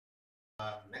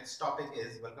Next topic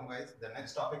is welcome guys. The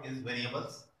next topic is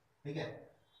variables. ठीक है,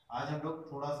 आज हम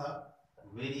लोग थोड़ा सा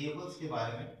वेरिएबल्स के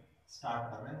बारे में स्टार्ट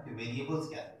कर रहे हैं कि वेरिएबल्स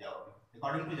क्या है जावा में।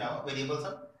 अकॉर्डिंग टू जावा वेरिएबल्स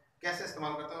हम कैसे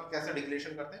इस्तेमाल करते हैं और कैसे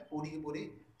डिक्लेरेशन करते हैं, पूरी की पूरी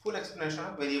फुल एक्सप्लेनेशन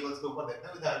हम वेरिएबल्स के ऊपर देखते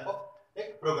हैं विद हेल्प ऑफ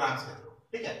एक प्रोग्राम्स के थ्रू।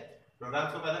 ठीक है,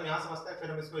 प्रोग्राम्स को पहले हम यहाँ समझते हैं,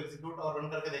 फिर हम इसको एग्जीक्यूट और रन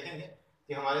करके देखेंगे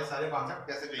कि हमारे सारे कॉन्सेप्ट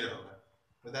कैसे क्लियर होगा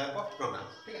विद हेल्प ऑफ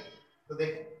प्रोग्राम्स। ठीक है, तो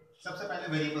देखें सबसे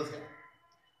पहले वेरिएबल्स क्या है।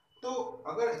 तो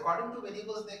अगर अकॉर्डिंग टू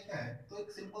वेरिएबल्स देखते हैं तो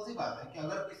एक सिंपल सी बात है कि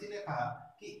अगर किसी ने कहा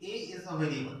कि a is a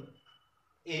variable,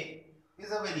 a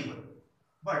is a variable,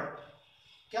 but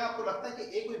क्या आपको लगता है कि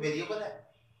a कोई वेरिएबल है?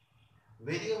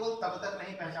 वेरिएबल तब तक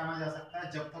नहीं पहचाना जा सकता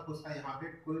जब तक उसका यहाँ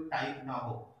पे कोई टाइप ना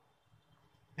हो।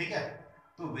 ठीक है,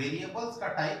 तो वेरिएबल्स का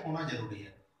टाइप होना जरूरी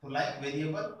है। तो like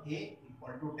variable a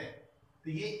equal to 10,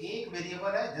 तो ये एक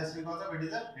वेरिएबल है just because of it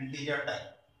is a integer type.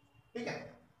 ठीक है,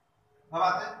 अब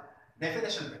आते हैं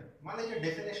डेफिनेशन पे। मान लीजिए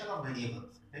definition of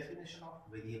variables, definition of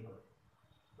variable,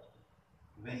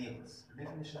 variables,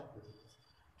 definition of variables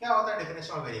क्या होता है?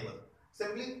 Definition of variable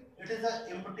simply it is a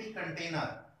empty container,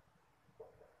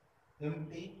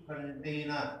 empty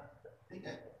container. ठीक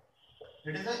है,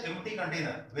 it is a empty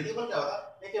container. Variable क्या होता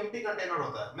है? एक एम्प्टी कंटेनर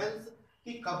होता है। मींस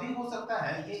कि कभी हो सकता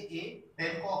है ये a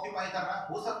 10 को ऑक्यूपाई कर रहा है,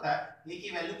 हो सकता है a की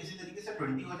वैल्यू किसी तरीके से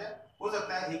 20 हो जाए, हो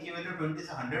सकता है a की वैल्यू 20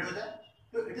 से 100 हो जाए।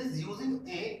 तो it is using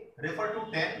a refer to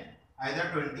 10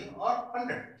 either 20 और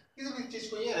 100, किसी भी चीज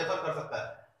को ये रेफर कर सकता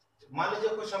है। मान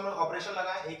लीजिए कुछ हम ऑपरेशन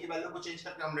लगाए, a की वैल्यू को चेंज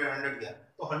करके हमने 100 किया,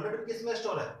 तो 100 किस में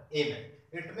स्टोर है? a में।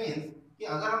 इट मींस कि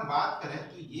अगर हम बात करें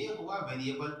तो ये हुआ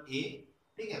वेरिएबल a।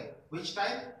 ठीक है, व्हिच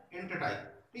टाइप? int type.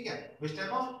 ठीक है, which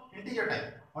type of integer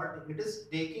type और it is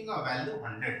taking a value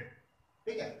 100।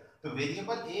 ठीक है, तो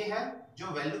वेरिएबल a है जो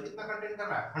वैल्यू कितना कंटेन कर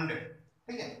रहा है? 100।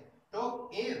 ठीक है, तो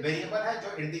a वेरिएबल है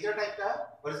जो इंटीजर टाइप का है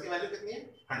और इसकी वैल्यू कितनी है?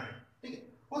 100। ठीक है,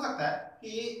 हो सकता है कि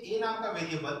ये a नाम का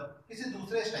वेरिएबल किसी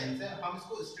दूसरे स्टाइल से हम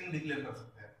इसको स्ट्रिंग डिक्लेयर कर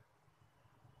सकते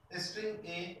हैं। String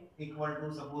a equal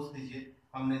to suppose कीजिए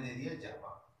हमने दे दिया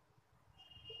जावा,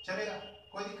 चलेगा,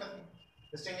 कोई दिक्कत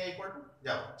नहीं। स्ट्रिंग a इक्वल टू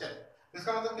जावा चले,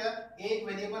 इसका मतलब क्या है? एक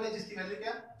वेरिएबल है जिसकी वैल्यू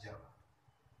क्या? जावा।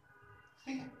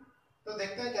 ठीक है, तो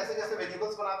देखते हैं कैसे कैसे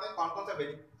वेरिएबल्स बनाते हैं, कौन कौन से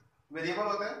वेरिएबल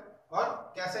होते हैं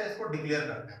और कैसे इसको डिक्लेयर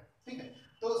करते हैं। ठीक है,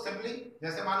 तो सिंपली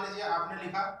जैसे मान लीजिए आपने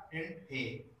लिखा int a।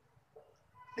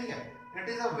 ठीक है, it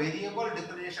is a variable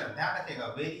declaration, ध्यान रखिएगा,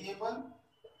 वेरिएबल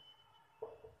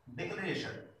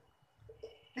डिक्लेरेशन।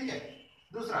 ठीक है,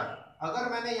 दूसरा, अगर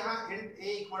मैंने यहां int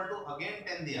a equal to again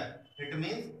 10 दिया, it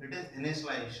means it is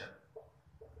initialisation,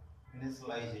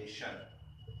 initialisation.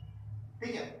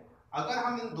 ठीक है, अगर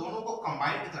हम इन दोनों को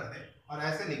कंबाइंड कर दें और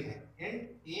ऐसे लिखें int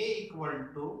a equal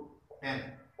to 10,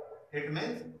 it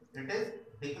means it is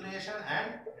declaration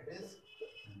and it is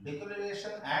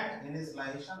declaration and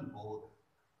initialisation both.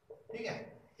 ठीक है,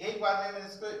 एक बार में मैंने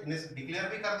इसको डिक्लेयर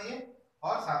भी कर दिए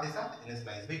और साथ ही साथ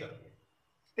इनिशियलाइज भी कर दिए।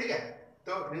 ठीक है,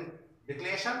 तो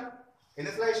declaration,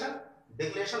 initialisation,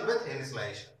 declaration with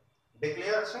initialisation,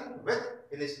 declaration with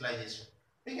initialisation.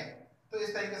 ठीक है, तो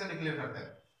इस तरीके से डिक्लेयर करते हैं।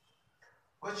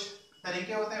 कुछ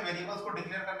तरीके होते हैं वेरिएबल्स को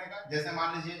डिक्लेयर करने का, जैसे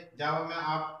मान लीजिए जावा में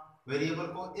आप वेरिएबल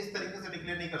को इस तरीके से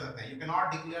डिक्लेयर नहीं कर सकते। You can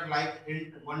not declare like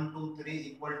int 1 2 3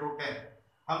 equal to 10।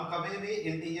 हम कभी भी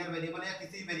इंटीजर वेरिएबल या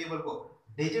किसी वेरिएबल को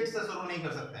डिजिट से शुरू नहीं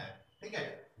कर सकते हैं। ठीक है,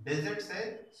 डिजिट से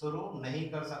शुरू नहीं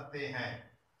कर सकते हैं।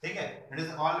 ठीक है, it is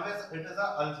always it is a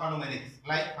alphanumeric.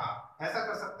 Like हाँ ऐसा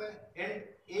कर सकते हैं int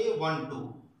a12,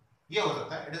 ये हो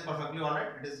सकता है, it is perfectly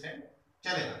alright, it is 10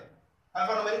 चलेगा,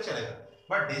 अल्फान्यूमेरिक चलेगा,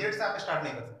 बट डिजिट से आप स्टार्ट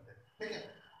नहीं कर सकते। ठीक है,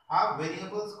 आप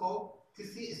वेरिएबल्स को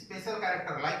किसी स्पेशल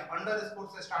कैरेक्टर लाइक अंडरस्कोर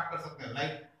से स्टार्ट कर सकते हैं,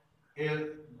 like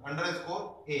underscore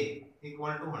a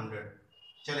equal to 100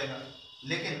 चलेगा।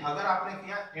 लेकिन अगर आपने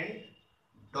किया int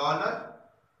dollar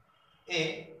a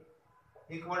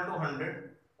equal to 100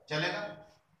 चलेगा।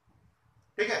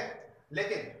 ठीक है,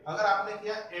 लेकिन अगर आपने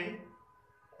किया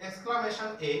int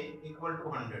exclamation a equal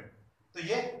to 100 तो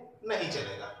ये नहीं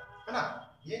चलेगा, है ना,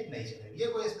 ये नहीं चलेगा,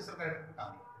 ये कोई स्पेशल कैरेक्टर पे काम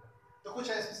नहीं करेगा। तो कुछ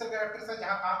स्पेशल कैरेक्टर्स हैं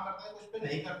जहां काम करते हैं, कुछ पे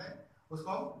नहीं करते हैं,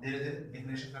 उसको हम धीरे धीरे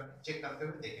डिफिनेशन करके चेक करते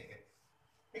हुए देखेंगे।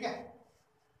 ठीक है,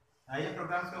 आइए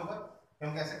प्रोग्राम्स के ऊपर कि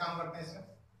हम कैसे काम करते हैं इसमें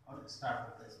और स्टार्ट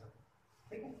करते हैं इसमें।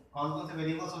 ठीक है, कौन कौन से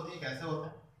वेरिएबल्स होती है, कैसे होता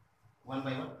है, वन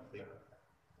बाय वन क्लियर करते हैं।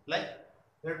 Like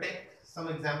let's take some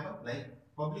example like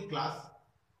public class,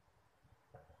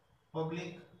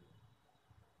 public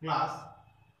class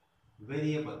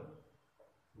variable,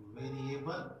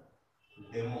 variable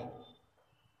demo,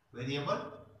 variable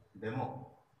demo.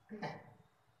 ठीक है,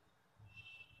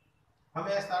 हम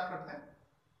यह स्टार्ट करते हैं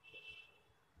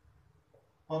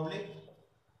पब्लिक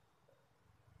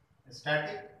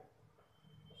स्टैटिक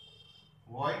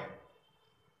वॉइड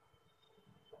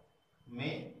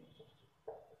में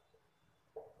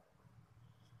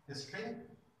स्ट्रिंग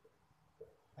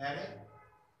एरे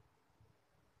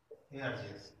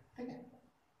args, ठीक है,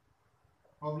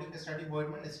 पब्लिक स्टैटिक वॉइड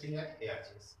में string array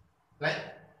args, like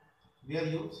we are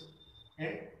use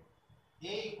int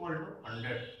a equal to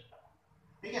 100,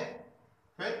 ठीक है।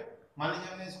 फिर मान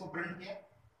लीजिए हमने इसको प्रिंट किया,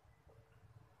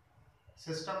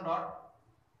 system dot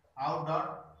out dot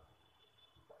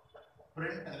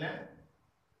print Elon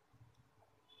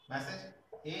message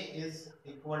a is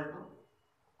equal to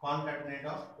concatenate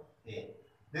of a,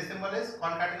 this symbol is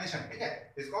concatenation, ठीक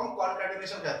है, इसको हम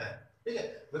कॉनकैटिनेशन कहते हैं, ठीक है,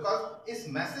 बिकॉज इस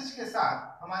मैसेज के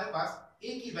साथ हमारे पास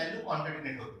a की वैल्यू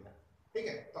कॉनकैटिनेट होती है, ठीक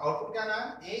है। तो आउटपुट क्या आना है,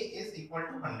 a इज इक्वल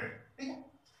टू 100, ठीक है,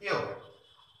 ये हो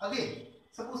गया। अगेन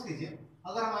सपोज कीजिए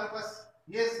अगर हमारे पास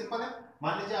ये सिंपल है,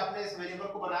 मान लीजिए आपने इस वेरिएबल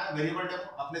को बनाया, वेरिएबल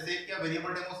डेमो आपने सेव किया,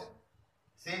 वेरिएबल डेमो से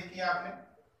सेव किया आपने,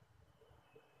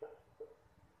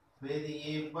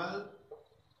 वेरिएबल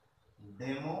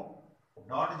डेमो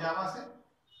डॉट जावा से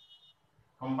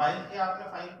कंपाइल किया आपने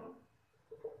फाइल को,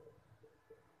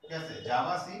 कैसे,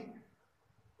 जावा सी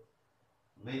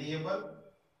वेरिएबल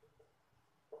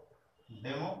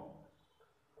डेमो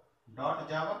डॉट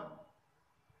जावा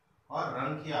और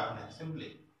रन किया आपने सिंपली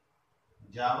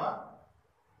जावा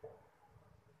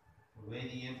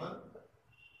वेरिएबल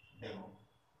डेमो,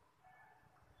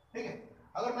 ठीक है।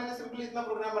 अगर मैंने सिंपली इतना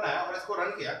प्रोग्राम बनाया और इसको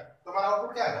रन किया तो हमारा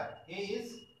आउटपुट क्या आएगा, a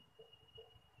इज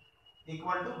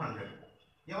इक्वल टू 100,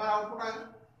 ये हमारा आउटपुट आएगा,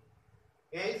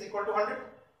 a इज इक्वल टू 100,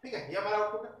 ठीक है, ये हमारा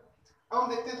आउटपुट है। अब हम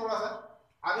देखते हैं थोड़ा सा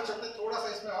आगे चलते हैं, थोड़ा सा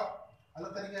इसमें और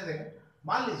अलग तरीके से देखें।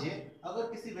 मान लीजिए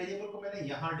अगर किसी वेरिएबल को मैंने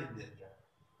यहां डिक्लेयर किया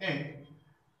and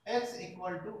x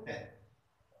equal to 10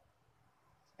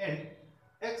 and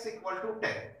x equal to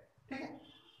 10, ठीक है।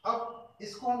 अब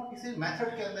इसको हम किसी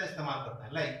मेथड के अंदर इस्तेमाल करते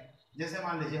हैं, लाइक जैसे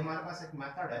मान लीजिए हमारे पास एक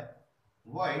मेथड है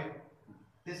void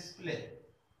display,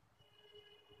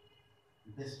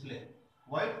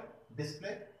 void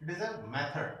display, it is a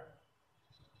method,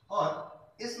 और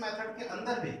इस मेथड के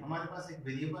अंदर भी हमारे पास एक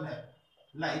वेरिएबल है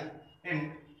like int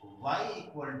y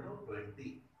equal to 20,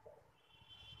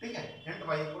 ठीक है, int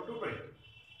y इक्वल टू 20,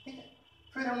 ठीक है।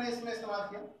 फिर हमने इसमें इस्तेमाल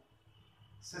किया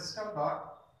system dot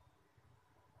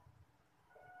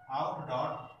out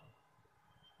dot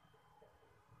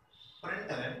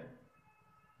println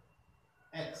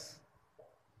x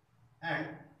and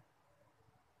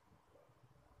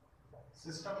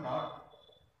system dot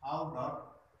out dot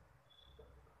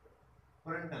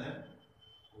println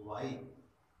y,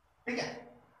 ठीक है।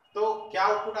 तो क्या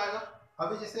आउटपुट आएगा,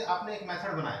 अभी जैसे आपने एक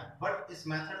मेथड बनाया बट इस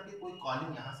मेथड की कोई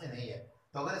कॉलिंग यहां से नहीं है,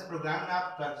 तो अगर इस प्रोग्राम में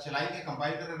आप चलाएंगे,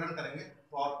 कंपाइल करके रन करेंगे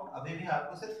तो आउटपुट अभी भी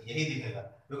आपको सिर्फ यही दिखेगा,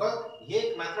 बिकॉज ये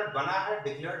एक मेथड बना है,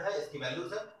 डिक्लेयर्ड है, इसकी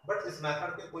वैल्यूज है, बट इस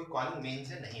मेथड की कोई कॉलिंग मेन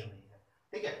से नहीं हुई है,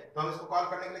 ठीक है। तो हम इसको कॉल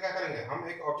करने के लिए क्या करेंगे, हम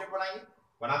एक ऑब्जेक्ट बनाएंगे,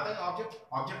 बनाते हैं ऑब्जेक्ट,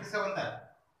 ऑब्जेक्ट किसका बनता है,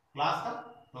 क्लास का,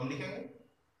 तो हम लिखेंगे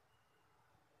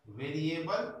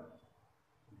वेरिएबल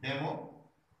डेमो,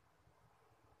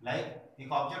 लाइक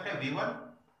एक ऑब्जेक्ट है v1,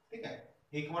 ठीक है,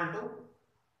 equal to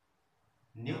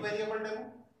new variable demo,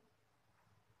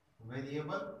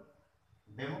 variable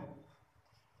demo,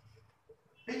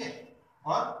 ठीक है,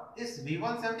 और इस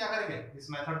v1 से हम क्या करेंगे, इस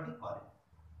मेथड की कॉलिंग,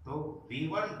 तो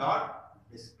v1 डॉट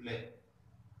डिस्प्ले,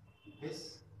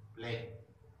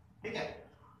 ठीक है।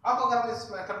 अब अगर हम इस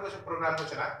मेथड को, प्रोग्राम को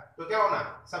चलाएं तो क्या होना,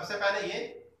 सबसे पहले ये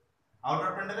out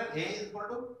dot println a is equal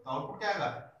to, तो आउटपुट क्या आएगा,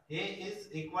 a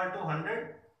इज इक्वल टू 100,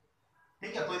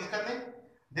 ठीक है, कोई दिक्कत नहीं।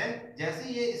 देन जैसे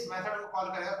ही ये इस मेथड को कॉल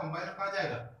करेगा, कंपाइलर कहां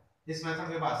जाएगा, इस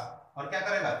मेथड के पास, और क्या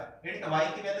करेगा, int y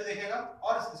की वैल्यू देखेगा,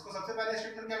 और इसको सबसे पहले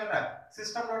स्टेटमेंट क्या मिल रहा है,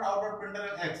 system dot out dot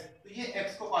println x, तो ये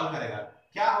x को कॉल करेगा।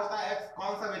 क्या होता है x,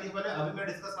 कौन सा वेरिएबल है, अभी मैं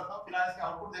डिस्कस करता हूं, फिलहाल इसके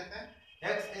आउटपुट देखते हैं।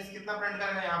 x इज कितना प्रिंट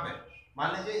करेगा, यहां पे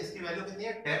मान लीजिए इसकी वैल्यू कितनी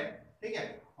है 10, ठीक है,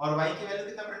 और y की वैल्यू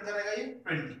कितना प्रिंट करेगा, ये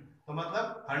 20, तो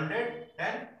मतलब 100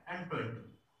 10 एंड 20,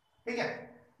 ठीक है।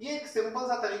 ये एक सिंपल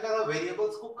सा तरीका था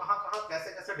वेरिएबल्स को कहां-कहां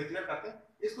कैसे-कैसे डिक्लेयर करते हैं,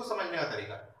 इसको समझने का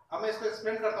तरीका। अब मैं इसको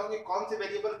एक्सप्लेन करता हूं कि कौन सी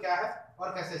वेरिएबल क्या है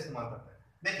और कैसे इस्तेमाल करते हैं।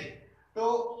 देखिए,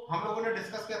 तो हम लोगों ने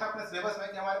डिस्कस किया था अपने सिलेबस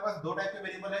में कि हमारे पास दो टाइप के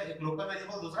वेरिएबल है, एक लोकल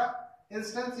वेरिएबल, दूसरा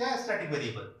इंस्टेंस या स्टैटिक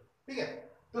वेरिएबल, ठीक है।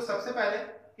 तो सबसे पहले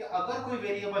कि अगर कोई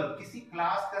वेरिएबल किसी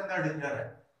क्लास के अंदर डिक्लेयर है,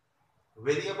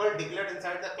 variable declared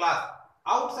inside the class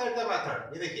outside the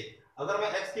method, ये देखिए अगर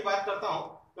मैं x की बात करता हूं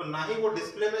तो ना ही वो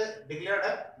डिस्प्ले में डिक्लेयर्ड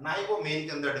है, ना ही वो मेन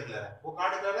के अंदर डिक्लेयर है, वो कहां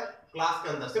डिक्लेयर्ड है, क्लास के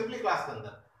अंदर, सिंपली क्लास के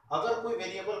अंदर। अगर कोई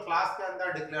वेरिएबल क्लास के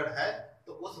अंदर डिक्लेयर्ड है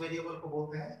तो उस वेरिएबल को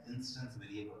बोलते हैं इंस्टेंस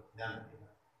वेरिएबल, ध्यान रखिएगा,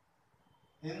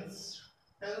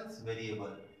 instance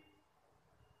variable,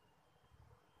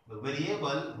 the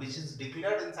variable which is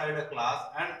declared inside a class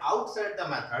and outside the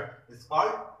method is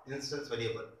called instance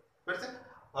variable। फिर से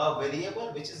a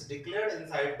variable which is declared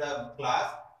inside the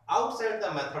class outside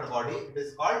the method body, it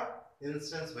is called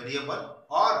instance variable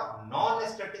or non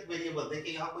static variable.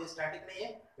 देखिए यहाँ कोई static नहीं है,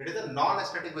 it is a non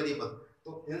static variable. तो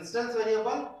instance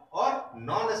variable और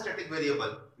non static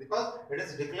variable because it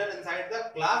is declared inside the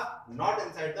class not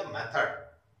inside the method.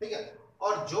 ठीक है,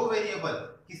 और जो वेरिएबल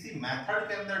किसी मेथड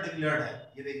के अंदर डिक्लेयर्ड है,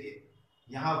 ये देखिए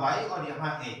यहाँ y और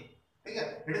यहाँ a, ठीक है,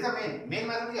 it is a main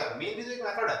method, क्या मेन भी तो एक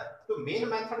मेथड है, तो मेन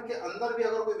मेथड के अंदर भी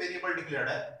अगर कोई वेरिएबल डिक्लेयर्ड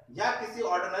है या किसी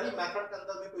ऑर्डिनरी मेथड के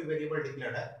अंदर भी कोई वेरिएबल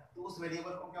डिक्लेयर्ड है, तो उस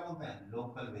वेरिएबल को क्या बोलते हैं?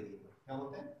 Local variable. क्या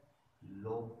बोलते हैं?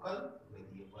 Local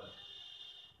variable.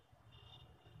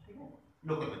 ठीक है,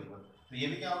 लोकल वेरिएबल. तो ये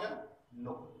भी क्या हो गया?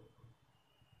 लोकल.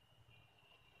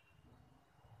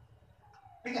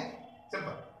 ठीक है,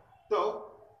 सिंपल. तो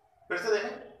फिर से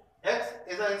देखें, x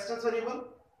is an instance variable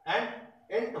and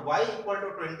int y equal to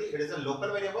 20 it is a local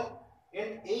variable,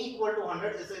 int a equal to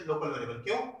 100 is a local variable.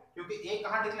 क्यों? क्योंकि a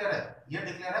कहां डिक्लेयर है? ये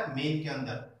डिक्लेयर है मेन के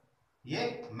अंदर, ये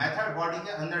मेथड बॉडी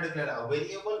के अंदर डिक्लेयर है.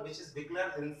 Variable which is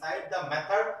declared inside the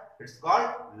method it's called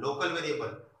local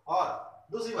variable. और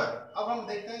दूसरी बात, अब हम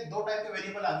देखते हैं दो टाइप के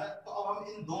वेरिएबल आ गए, तो अब हम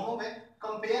इन दोनों में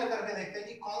कंपेयर करके देखते हैं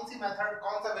कि कौन सी मेथड,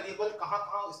 कौन सा वेरिएबल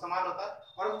कहां-कहां इस्तेमाल होता है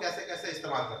और हम कैसे-कैसे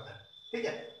इस्तेमाल करते हैं. ठीक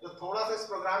है, तो थोड़ा सा इस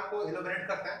प्रोग्राम को इलैबोरेट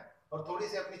करते हैं और थोड़ी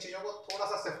सी अपनी चीजों को थोड़ा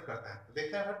सा शिफ्ट करते हैं. तो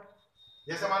देखते हैं फिर.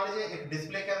 जैसे मान लीजिए एक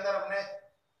डिस्प्ले के अंदर हमने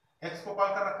x को कॉल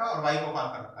कर रखा है और y को कॉल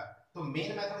कर रखा है, तो मेन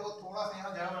मेथड को थोड़ा सा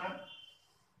यहां जगह बनाएं.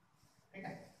 ठीक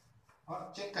है,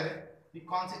 और चेक करें कि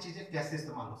कौन सी चीजें कैसे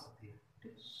इस्तेमाल हो सकती है.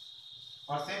 ठीक,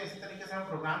 और सेम इसी तरीके से हम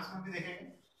प्रोग्राम्स में भी देखेंगे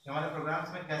कि हमारे प्रोग्राम्स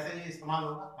में कैसे ये इस्तेमाल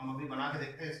होगा. हम अभी बना के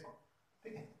देखते हैं इसको.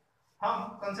 ठीक है, हम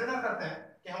कंसीडर करते हैं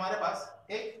कि हमारे पास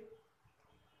एक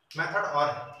मेथड और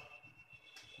है,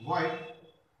 void.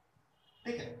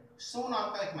 ठीक है, शो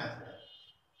नाम का एक मेथड है,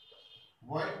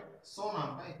 void शो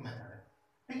नाम का एक मेथड है.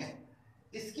 ठीक है,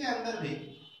 इसके अंदर भी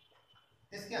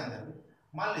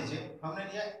मान लीजिए हमने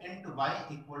लिया int y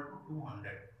equal to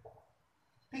 200.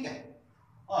 ठीक है,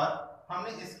 और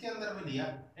हमने इसके अंदर भी लिया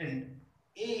int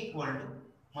a equal to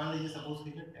मान लीजिए सपोज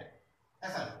कीजिए 10.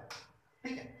 ऐसा लिखा है.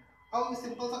 ठीक है, अब हम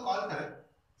सिंपल सा कॉल करें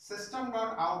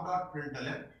system.out.println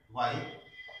y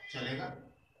चलेगा,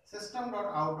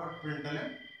 system.out.println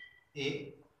a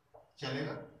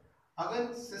चलेगा, अगेन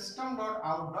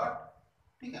system.out.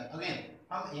 ठीक है, अगेन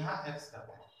हम यहाँ x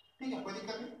करते हैं. ठीक है, कोई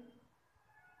दिक्कत नहीं,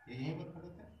 ये यहीं पर कर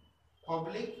देते हैं.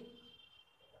 Public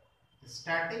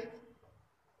static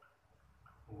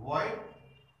void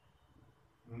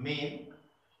main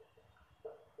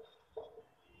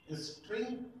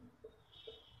string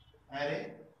array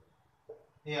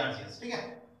args. ठीक है,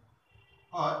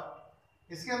 और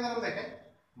इसके अंदर हम देखें,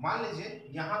 मान लीजिए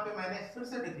यहां पे मैंने फिर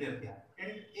से डिक्लेयर किया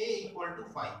int a equal to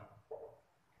 5.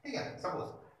 ठीक है, suppose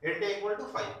int a equal to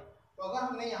 5. तो अगर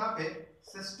हमने यहाँ पे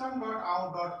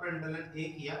system.out.println a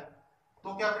किया तो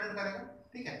क्या प्रिंट करेगा?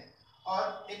 ठीक है,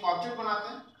 और एक ऑब्जेक्ट बनाते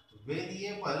हैं,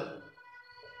 वेरिएबल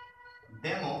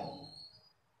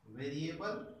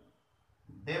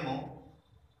डेमो.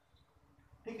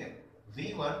 ठीक है,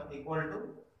 v1 equal to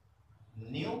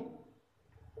new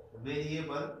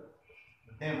variable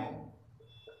demo.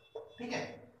 ठीक है,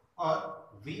 और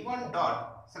v1 डॉट,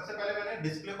 सबसे पहले मैंने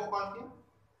डिस्प्ले को कॉल किया,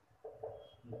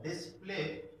 display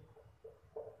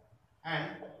and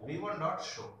v1 dot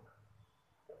show.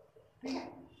 ठीक है,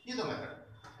 ये दो मेथड.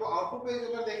 तो आउटपुट पे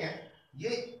अगर देखें, ये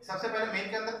सबसे पहले मेन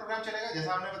के अंदर प्रोग्राम चलेगा.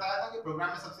 जैसा हमने बताया था कि प्रोग्राम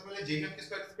में सबसे पहले जेकब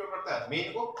किसको एक्सक्यूट करता है?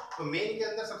 मेन को. तो मेन के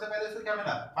अंदर सबसे पहले उसको क्या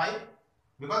मिला? 5,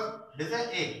 बिकॉज़ दिस इज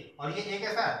a और ये a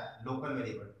कैसा है? Local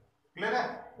variable. क्लियर है?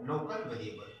 Local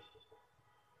variable.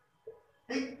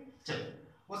 ठीक, चलिए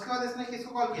उसके बाद इसने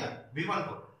किसको कॉल किया? v1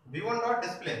 को. v1 डॉट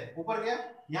डिस्प्ले ऊपर गया,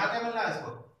 यहां क्या मिल रहा है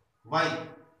इसको? y.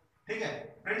 ठीक है,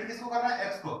 प्रिंट किसको कर रहा है?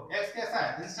 x को. x कैसा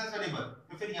है? Instance variable.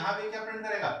 तो फिर यहां पे क्या प्रिंट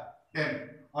करेगा? 10.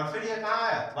 और फिर ये कहां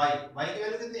आया? y की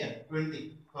वैल्यू कितनी है? 20.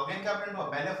 तो अगेन क्या प्रिंट हुआ?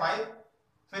 पहले 5,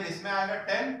 फिर इसमें आएगा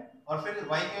 10 और फिर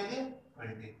y की वैल्यू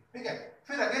 20. ठीक है,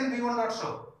 फिर अगेन v1 डॉट शो.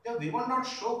 जब v1 डॉट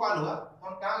शो कॉल हुआ तो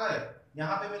हम क्या गए?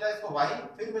 यहां पे मिला इसको y,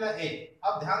 फिर मिला a.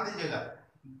 अब ध्यान दीजिएगा,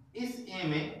 इस a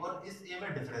में और इस a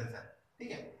में डिफरेंस है.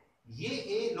 ठीक है, ये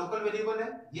a लोकल वेरिएबल है,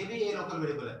 ये भी a लोकल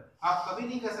वेरिएबल है. आप कभी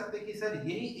नहीं कह सकते कि सर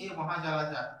यही a वहां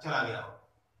चला गया हो.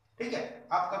 ठीक है,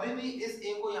 आप कभी भी इस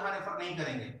a को यहां रेफर नहीं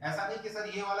करेंगे. ऐसा नहीं कि सर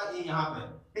ये वाला a यहां पे.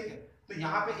 ठीक है, तो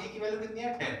यहां पे a की वैल्यू कितनी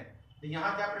है? 10. तो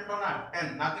यहां क्या प्रिंट होना है?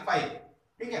 10 ना कि 5.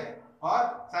 ठीक है, और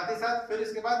साथ ही साथ फिर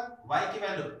इसके बाद y की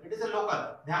value, it is a local.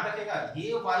 ध्यान रखिएगा,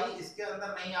 ये y इसके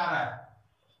अंदर नहीं आ रहा है,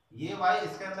 ये y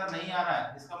इसके अंदर नहीं आ रहा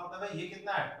है. इसका मतलब है ये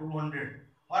कितना है? 200.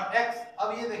 और x,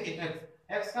 अब ये देखिए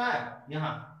x कहां है?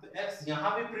 यहां. तो x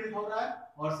यहां भी प्रिंट हो रहा है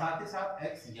और साथ ही साथ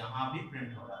x यहां भी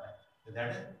प्रिंट हो रहा है. तो दैट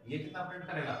इज ये कितना प्रिंट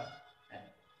करेगा?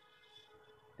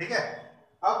 ठीक है,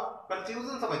 अब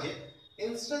कंफ्यूजन समझिए,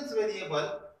 इंस्टेंस वेरिएबल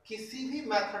किसी भी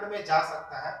मेथड में जा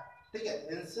सकता है, ठीक है,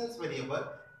 इंस्टेंस वेरिएबल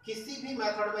किसी भी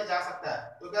मेथड में जा सकता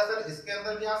है। तो क्या सर इसके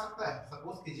अंदर भी आ सकता है?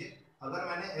 सपोज कीजिए अगर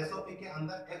मैंने एसओपी के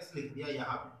अंदर x लिख दिया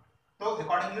यहाँ पे, तो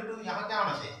अकॉर्डिंगली टू यहाँ क्या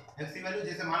होना चाहिए, x की वैल्यू,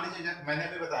 जैसे मान लीजिए मैंने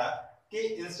भी बताया कि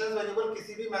इंस्टेंस वेरिएबल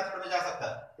किसी भी मेथड में जा सकता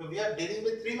है, तो we are dealing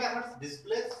with three methods,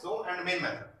 display, show and main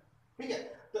method, ठीक है।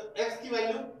 तो x की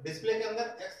वैल्यू डिस्प्ले के अंदर,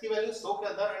 x की वैल्यू शो के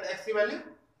अंदर एंड x की वैल्यू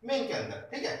मेन के अंदर,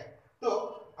 ठीक है। तो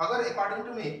अगर अकॉर्डिंग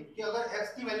टू मी कि अगर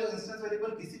x की वैल्यू इंस्टेंस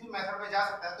वेरिएबल किसी भी मेथड में जा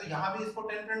सकता है, तो यहाँ भी इसको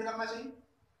 10 प्रिंट करना चाहिए,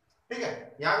 ठीक है,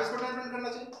 यहाँ भी इसको 10 प्रिंट करना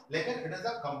चाहिए, लेकिन it is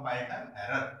a compile time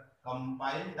error,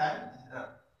 compile time error,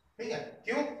 ठीक है।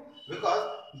 क्यों? बिकॉज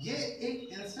ये एक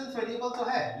इंस्टेंस वेरिएबल तो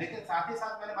है, लेकिन साथ ही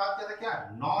साथ मैंने बात किया था क्या,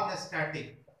 नॉन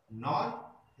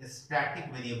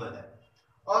स्टैटिक वेरिएबल है,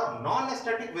 और नॉन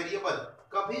स्टैटिक वेरिएबल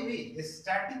कभी भी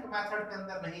स्टैटिक मेथड के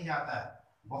अंदर नहीं जाता है।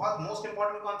 बहुत मोस्ट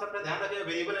इंपॉर्टेंट कॉन्सेप्ट है, ध्यान रखिए,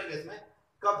 वेरिएबल है इसमें,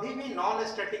 कभी भी नॉन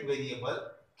स्टैटिक वेरिएबल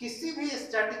किसी भी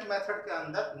स्टैटिक मेथड के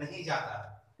अंदर नहीं जाता है,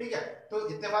 ठीक है। तो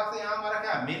इत्तेफाक से यहाँ हमारा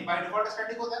क्या, मेन बाय डिफॉल्ट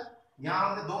स्टैटिक होता है, यहाँ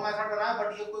हमने दो मेथड बनाया,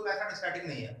 बट ये कोई मेथड स्टैटिक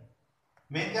नहीं है,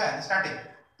 मेन क्या है, स्टैटिक।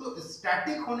 तो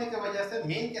स्टैटिक होने की वजह से,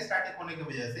 मेन के स्टैटिक होने की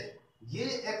वजह से ये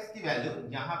x की वैल्यू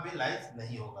यहाँ पे लाइज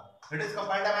नहीं होगा, इट इज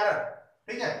कंपाइल्ड एरर,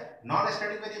 ठीक है। Non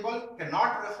static variable can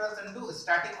not reference into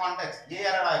static context, ये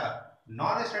एरर आएगा,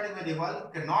 non static variable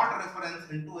can not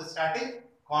reference into static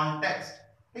context,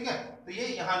 ठीक है। तो ये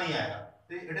यहाँ नहीं आएगा,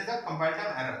 तो it is a compiled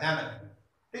error, ध्यान रखिए,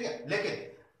 ठीक है।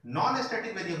 लेकिन नॉन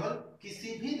स्टैटिक वेरिएबल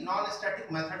किसी भी नॉन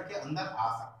स्टैटिक मेथड के अंदर आ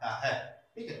सकता है,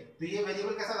 ठीक है। तो ये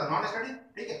वेरिएबल कैसा था, नॉन स्टैटिक,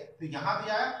 ठीक है। तो यहाँ भी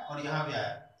आया और यहाँ भी आया,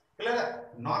 क्लियर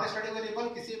है। नॉन स्टैटिक वेरिएबल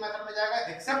किसी मेथड में जाएगा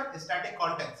एक्सेप्ट स्टैटिक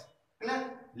कॉन्टेक्स्ट, क्लियर।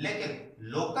 लेकिन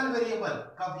लोकल वेरिएबल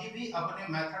कभी भी अपने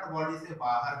मेथड बॉडी से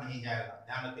बाहर नहीं जाएगा,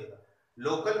 ध्यान रखिएगा,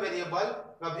 लोकल वेरिएबल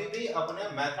कभी भी अपने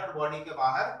मेथड बॉडी के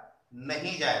बाहर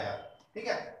नहीं जाएगा, ठीक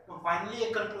है। तो फाइनली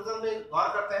एक कंक्लूजन पे गौर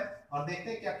करते हैं और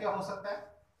देखते हैं क्या क्या हो सकता है,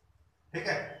 ठीक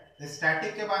है,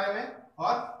 स्टैटिक के बारे में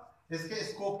और इसके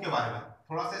स्कोप के बारे में।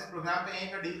 थोड़ा सा इस प्रोग्राम पे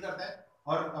यहीं पे डील करते हैं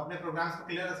और अपने प्रोग्राम्स को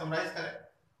क्लियर समराइज करें।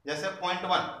 जैसे पॉइंट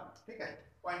वन, ठीक है,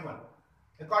 point one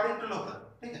according to local,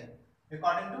 ठीक है,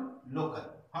 अकॉर्डिंग टू लोकल,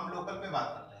 हम लोकल पे बात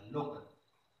करते हैं, local,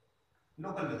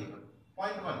 local variable,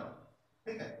 point one,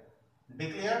 ठीक है,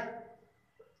 डिक्लेयर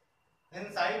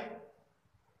इनसाइड,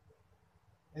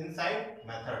 इनसाइड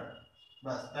मेथड,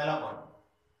 बस पहला पॉइंट,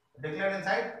 डिक्लेयर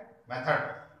इनसाइड मेथड,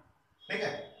 ठीक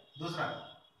है। दूसरा,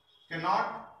 कैन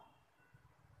नॉट,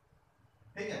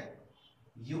 ठीक है,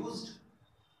 यूज्ड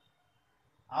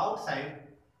आउटसाइड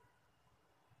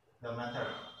द मेथड,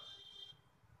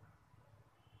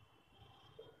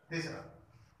 तीसरा,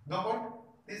 दो पॉइंट,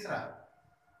 तीसरा,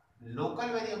 लोकल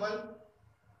वेरिएबल,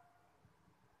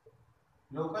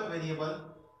 लोकल वेरिएबल,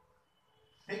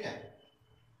 ठीक है,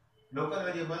 local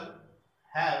variable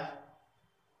have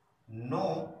no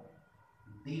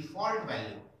default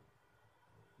value,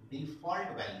 default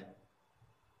value,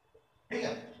 ठीक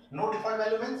है। नो डिफॉल्ट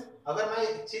वैल्यू मींस, अगर मैं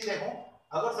एक चीज देखूं,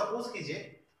 अगर सपोज कीजिए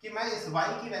कि मैं इस y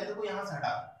की वैल्यू को यहां से हटा,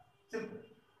 सिंपल,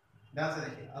 ध्यान से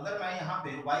देखिए, अगर मैं यहाँ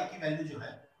पे y की वैल्यू जो है,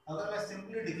 अगर मैं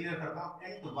सिंपली डिक्लेयर करता हूँ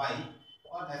int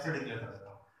y और ऐसे डिक्लेयर कर देता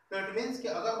हूँ, तो इट मींस कि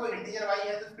अगर कोई इंटीजर y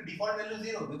है तो उसकी डिफॉल्ट वैल्यू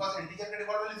 0, बिकॉज़ इंटीजर की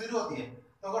डिफॉल्ट वैल्यू 0 होती है।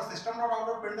 तो अगर system dot out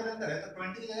dot print करे तो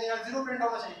 20 की जगह यहाँ 0 प्रिंट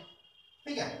होना चाहिए,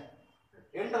 ठीक है।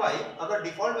 int y अगर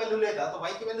डिफॉल्ट वैल्यू लेता तो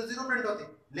y की वैल्यू 0 प्रिंट होती,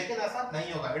 लेकिन ऐसा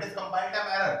नहीं होगा, it is compile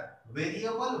time error,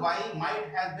 variable y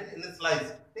might have been initialised,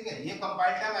 ठीक है, ये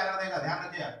कंपाइल टाइम एरर देगा, ध्यान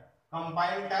रखिएगा,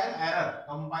 compile time error,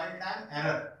 compile time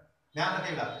error, ध्यान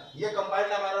रखिएगा, ये कंपाइल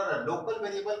टाइम एरर है, local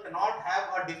variable can not have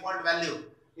a default value.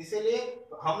 इसीलिए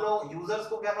हम लोग यूजर्स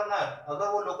को क्या करना है, अगर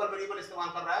वो लोकल वेरिएबल इस्तेमाल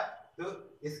कर रहा है तो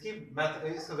इसकी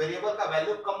इस वेरिएबल का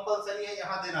वैल्यू कंपलसरी है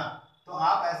यहाँ देना, तो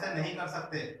आप ऐसे नहीं कर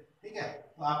सकते, ठीक है।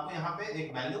 तो आपको यहाँ पे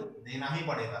एक वैल्यू देना ही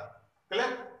पड़ेगा,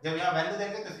 क्लियर। जब यहाँ वैल्यू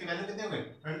देंगे तो इसकी वैल्यू कितनी होगी,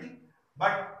 20,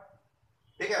 बट,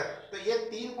 ठीक है। तो ये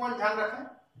तीन पॉइंट ध्यान रखें,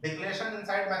 डिक्लेरेशन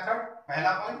इनसाइड मेथड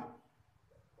पहला पॉइंट,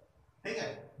 ठीक है।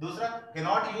 दूसरा, can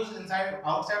not use inside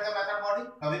outside the method body,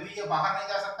 कभी भी ये बाहर नहीं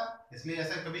जा सकता, इसलिए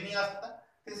ऐसे कभी नहीं आ सकता।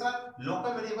 तीसरा,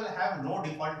 local variable have no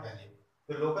default value,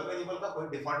 तो लोकल वेरिएबल का कोई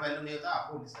डिफॉल्ट वैल्यू नहीं होता,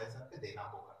 आपको इनिशियलाइज करके देना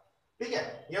होगा, ठीक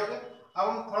है, ये हो गया। अब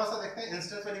हम थोड़ा सा देखते हैं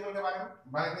इंस्टेंस वेरिएबल के बारे में,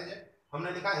 बात कीजिए,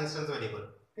 हमने लिखा इंस्टेंस वेरिएबल,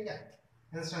 ठीक है,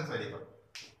 इंस्टेंस वेरिएबल।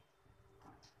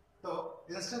 तो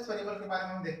इंस्टेंस वेरिएबल के बारे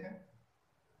में हम देखते हैं,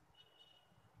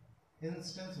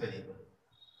 इंस्टेंस वेरिएबल,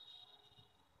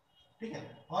 ठीक है।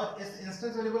 और इस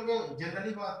इंस्टेंस वेरिएबल के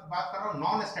जनरली बात कर रहा हूं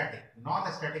non static,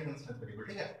 non static instance variable,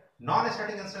 ठीक है। नॉन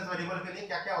स्टैटिक इंस्टेंस वेरिएबल के लिए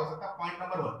क्या क्या हो सकता है, पॉइंट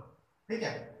नंबर 1, ठीक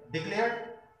है, declared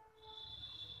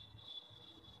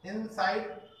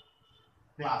inside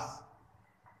class,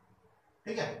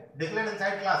 declare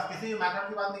inside class, किसी भी मेथड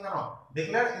की बात नहीं कर रहा हूं,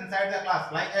 declare inside the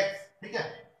class like x, ठीक है।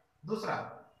 दूसरा,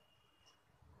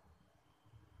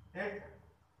 इट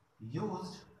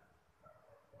यूज्ड,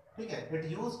 ठीक है, it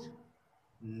used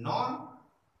non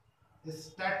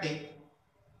static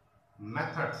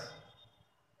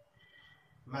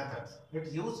methods, it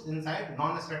used inside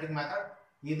non-static method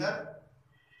either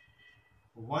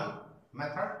one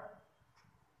method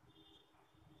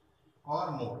or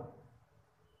more,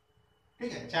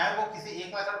 ठीक है, चाहे वो किसी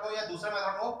एक मेथड को या दूसरा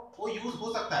मेथड को वो यूज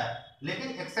हो सकता है,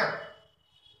 लेकिन एक्सेप्ट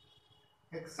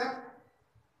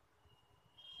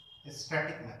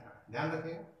स्टैटिक मेथड, ध्यान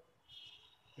रखिएगा,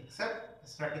 एक्सेप्ट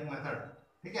स्टैटिक मेथड,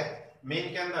 ठीक है। मेन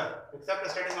के अंदर एक्सेप्ट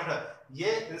स्टैटिक मेथड, ये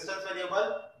इंस्टेंस वेरिएबल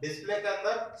डिस्प्ले के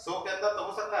अंदर, शो के अंदर तो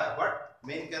हो सकता है, बट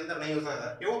मेन के अंदर नहीं हो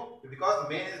सकता। क्यों? Because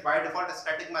main is by default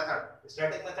static method,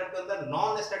 static method के अंदर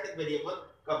नॉन स्टैटिक वेरिएबल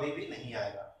कभी भी नहीं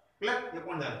आएगा। क्लियर? ये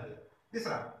पॉइंट ध्यान रखिए।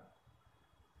 तीसरा,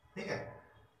 ठीक है,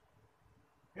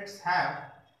 it's have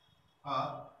a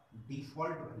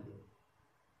default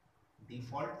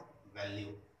value,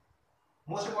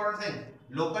 most important thing,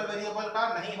 local variable का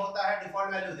नहीं होता है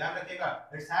डिफॉल्ट वैल्यू, ध्यान रखिएगा,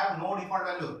 it's have no default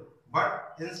value,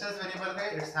 but instance variable का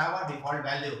it's have a default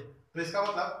value. तो इसका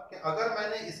मतलब कि अगर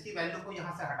मैंने इसकी वैल्यू को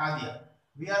यहां से हटा दिया,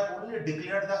 we are only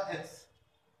declared the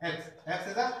x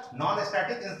is a non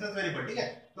static instance variable, ठीक है।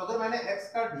 तो अगर मैंने x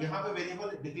का यहां पे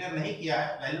वेरिएबल डिक्लेयर नहीं किया है,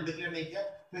 वैल्यू डिक्लेयर नहीं किया,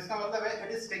 तो इसका मतलब है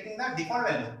it is taking the default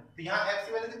value. तो यहां x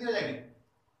की वैल्यू कितनी हो जाएगी?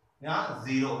 यहां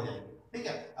 0 हो जाएगी, ठीक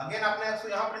है। अगेन आपने x को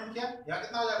यहां प्रिंट किया, यहां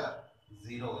कितना हो जाएगा?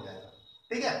 0 हो जाएगा,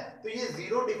 ठीक है। तो ये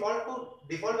 0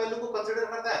 डिफॉल्ट वैल्यू को कंसीडर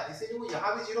करता है, इसीलिए वो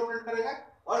यहां भी 0 प्रिंट करेगा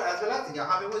और एज वेल एज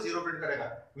यहां भी वो 0 प्रिंट करेगा।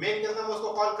 मेन के अंदर हम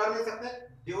उसको कॉल कर नहीं सकते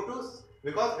due to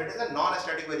because it is a non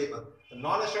static variable. तो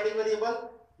नॉन स्टैटिक वेरिएबल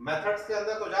मेथड्स के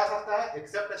अंदर तो जा सकता है,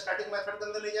 एक्सेप्ट स्टैटिक मेथड के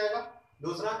अंदर नहीं जाएगा।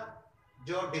 दूसरा,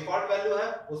 जो डिफॉल्ट वैल्यू है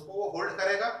उसको वो होल्ड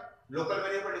करेगा, लोकल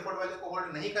वेरिएबल डिफॉल्ट वैल्यू को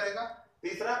होल्ड नहीं करेगा।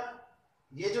 तीसरा,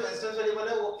 ये जो इंस्टेंस वेरिएबल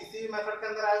है वो किसी भी मेथड के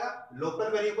अंदर आएगा,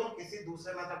 लोकल वेरिएबल किसी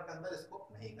दूसरे मेथड के अंदर इसको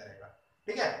नहीं करेगा,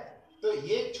 ठीक है। तो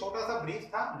ये एक छोटा सा ब्रीफ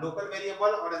था लोकल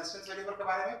वेरिएबल और इंस्टेंस वेरिएबल के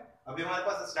बारे में। अभी हमारे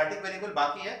पास स्टैटिक वेरिएबल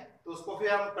बाकी है, तो उसको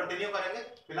फिर हम कंटिन्यू करेंगे।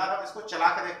 फिलहाल हम इसको चला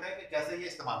के देखते हैं कि कैसे ये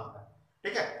इस्तेमाल होता है,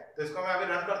 ठीक है। तो इसको मैं अभी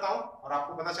रन करता हूं और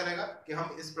आपको पता चलेगा कि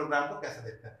हम इस प्रोग्राम को कैसे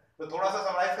देखते हैं। तो थोड़ा सा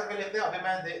समराइज करके लेते हैं, अभी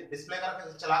मैं डिस्प्ले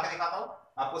करके चला के दिखाता हूं,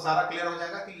 आपको सारा क्लियर हो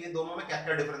जाएगा कि ये दोनों में क्या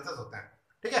क्या डिफरेंसेस होते हैं,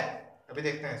 ठीक है। अभी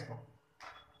देखते हैं इसको।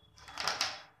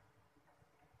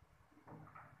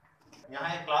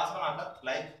 यहाँ एक क्लास बनाकर,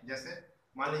 लाइक जैसे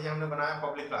मान लीजिए हमने बनाया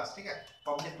पब्लिक क्लास, ठीक है।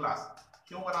 पब्लिक क्लास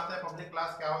क्यों बनाते हैं, पब्लिक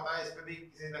क्लास क्या होता है, इस पे भी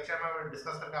किसी लेक्चर में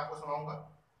डिस्कस करके आपको सुनाऊंगा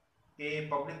कि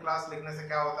पब्लिक क्लास लिखने से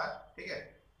क्या होता है, ठीक है।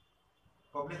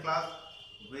 पब्लिक क्लास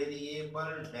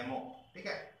वेरिएबल डेमो, ठीक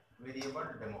है, वेरिएबल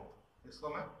डेमो। इसको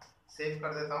मैं सेव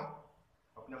कर देता हूँ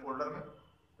अपने फोल्डर में,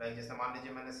 लाइक जैसे मान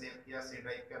लीजिए मैंने सेव किया सी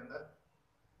ड्राइव के अंदर,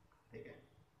 ठीक है,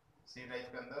 सी ड्राइव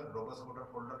के अंदर रोबस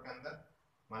रूटर फोल्डर के अंदर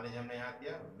मान लीजिए हमने यहाँ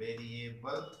किया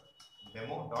वेरिएबल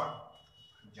डेमो डॉट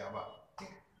जावा, ठीक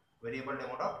है, वेरिएबल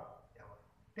डेमो डॉट जावा,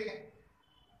 ठीक है।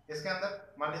 इसके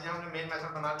अंदर मान लीजिए हमने मेन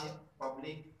मेथड बना लिया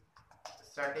पब्लिक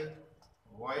स्टैटिक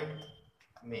वॉइड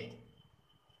मेन,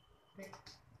 ठीक,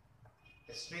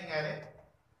 स्ट्रिंग एरे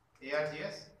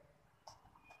args,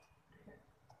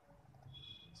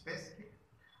 स्पेस, ठीक।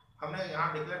 हमने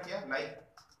यहाँ डिक्लेयर किया like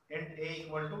int a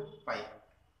equal to 5,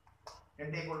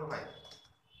 int a equal to 5,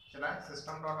 चला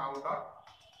system dot out dot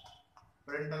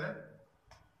println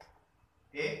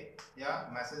ए, या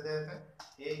मैसेज दे देते हैं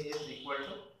ए is equal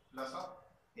two plus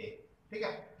of ए, ठीक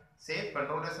है। सेव,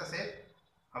 कंट्रोल से सेव,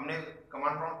 हमने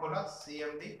कमांड प्रॉम्प्ट खोला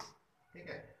cmd, ठीक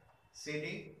है,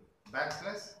 cd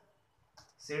backslash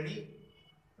cd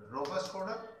robust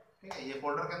folder, ठीक है, ये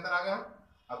फोल्डर के अंदर आ गए हम।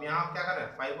 अब यहाँ हम क्या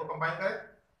करें, फाइल को कंपाइल करें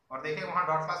और देखें वहाँ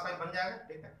डॉट क्लास फाइल बन जाएगा,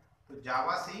 ठीक है। तो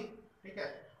जावा सी, ठीक है,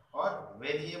 और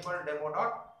वेरिएबल डेमो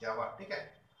डॉट जावा, ठीक है।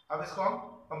 अब इसको हम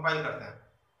कंपाइल करते हैं,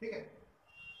 ठीक है,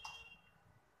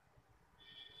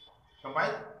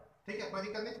 कंपाइल, ठीक है, कोई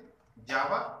दिक्कत नहीं,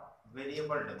 जावा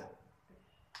वेरिएबल डेमो,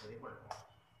 वेरिएबल डेमो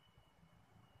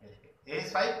ए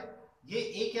 5, ये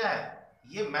ए क्या है,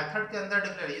 ये मेथड के अंदर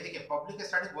डिक्लेयर, ये देखिए public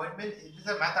static void main it is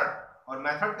a method, और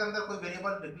मेथड के अंदर कोई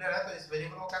वेरिएबल डिक्लेयर है तो इस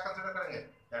वेरिएबल को क्या कंसीडर करेंगे,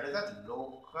 that is a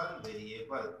local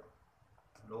variable,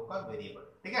 local variable,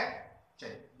 ठीक है।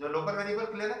 चलिए, जो लोकल वेरिएबल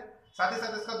क्लियर है। साथ ही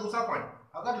साथ इसका दूसरा पॉइंट,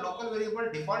 अगर local variable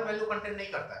default value content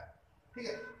नहीं करता है, ठीक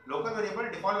है, local variable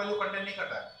default value content नहीं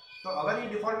करता है, तो अगर ये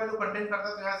डिफॉल्ट वैल्यू कंटेंट करता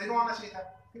है तो यहाँ 0 आना चाहिए था,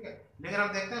 ठीक है। लेकिन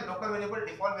हम देखते हैं लोकल वेरिएबल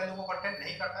डिफॉल्ट वैल्यू को कंटेंट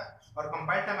नहीं करता है और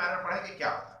कंपाइल टाइम एरर पड़े कि क्या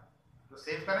होता है। तो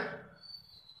सेव करें,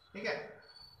 ठीक है,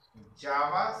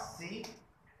 जावा सी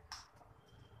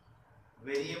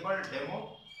वेरिएबल डेमो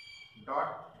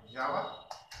डॉट जावा,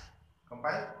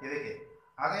 कंपाइल, ये देखिए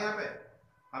आ गए यहाँ पे,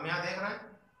 हम यहाँ देख रहे हैं,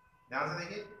 ध्यान से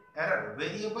देखिए, error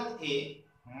variable A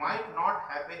might not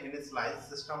have been initialised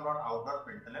system dot out dot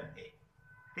println ए,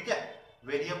 ठीक है,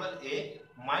 variable A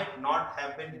might not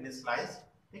have been initialised,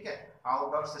 ठीक है,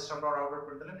 out dot system dot out dot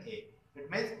println A,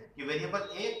 it means कि वेरिएबल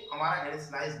ए हमारा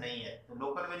initialise नहीं है, तो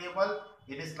local variable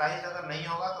initialise अगर नहीं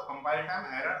होगा तो कंपाइल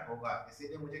टाइम एरर होगा,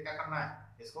 इसीलिए मुझे क्या करना है,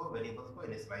 इसको वेरिएबल्स को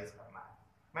इनिशियलाइज करना है।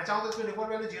 मैं चाहूं तो इसको डिफॉल्ट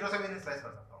वैल्यू 0 से भी इनिशियलाइज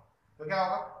कर सकता हूं, तो क्या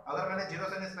होगा, अगर मैंने 0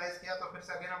 से इनिशियलाइज किया तो फिर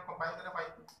से अगेन हम कंपाइल करें फाइल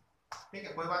को, ठीक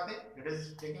है, कोई बात नहीं, it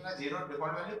is taking a 0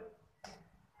 default value,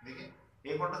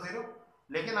 देखिए इक्वल टू 0,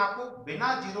 लेकिन आपको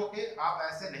बिना 0 के आप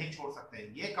ऐसे नहीं छोड़ सकते,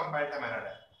 ये कंपाइल टाइम एरर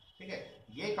है, ठीक है,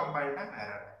 ये कंपाइल टाइम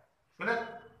एरर है,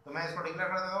 क्लियर। तो मैं इसको डिक्लेयर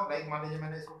कर देता हूं, लाइक मान लीजिए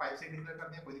मैंने इसको 5 से डिक्लेयर कर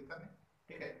दिया, कोई दिक्कत नहीं,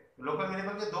 ठीक है, तो लोकल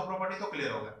वेरिएबल के दो प्रॉपर्टी तो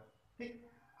क्लियर हो गए, ठीक।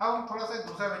 अब हम थोड़ा सा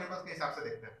दूसरा वेरिएबल के हिसाब से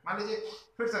देखते हैं, मान लीजिए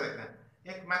फिर से देखते हैं,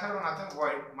 एक मेथड बनाते हैं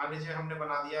void, मान लीजिए हमने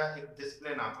बना दिया एक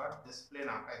डिस्प्ले नाम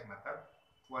का एक मेथड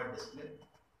void डिस्प्ले,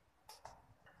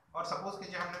 और सपोज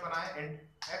कीजिए हमने बनाया int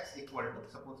x equal to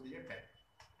suppose कीजिए 10,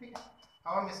 ठीक है।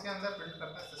 अब हम इसके अंदर प्रिंट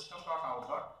करते हैं system dot out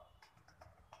dot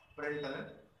println,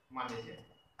 मान लीजिए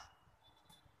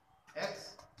x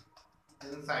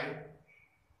inside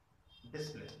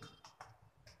display,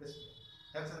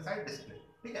 x inside display,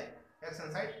 ठीक है, x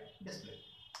इनसाइड डिस्प्ले,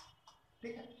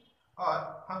 ठीक है,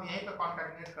 और हम यहीं पे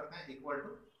कॉन्कैटिनेट करते हैं equal two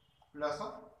plus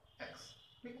of x,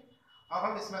 ठीक है। अब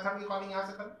हम इस मेथड की कॉलिंग यहां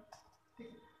से करें, ठीक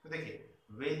है, तो देखिए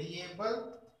variable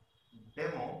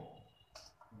demo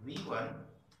v1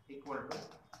 equal to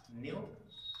new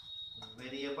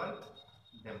variable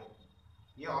demo,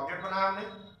 ये ऑब्जेक्ट बनाया हमने,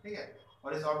 ठीक है,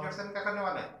 और इस ऑब्जेक्ट से हम क्या करने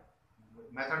वाले हैं,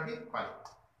 मेथड की कॉलिंग,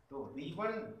 तो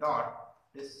v1 डॉट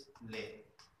डिस्प्ले,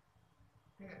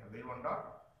 ठीक है, v1 डॉट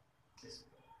डिस्प्ले।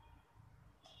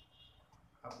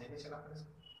 अब देखिए चला फिर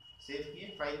इसको सेव किए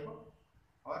फाइल को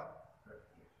और रन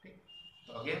किए, ठीक,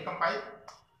 तो अगेन कंपाइल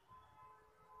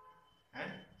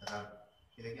एंड रन,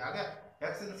 ये देखिए आ गया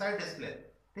x इनसाइड डिस्प्ले,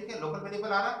 ठीक है, लोकल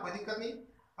वेरिएबल आ रहा है, कोई दिक्कत नहीं।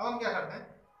 अब हम क्या करते हैं,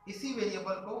 इसी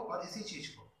वेरिएबल को और इसी चीज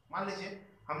को, मान लीजिए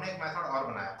हमने एक मेथड और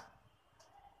बनाया,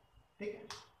 ठीक है,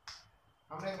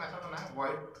 हमने एक मेथड बनाया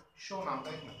void show नाम का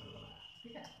एक मेथड बनाया,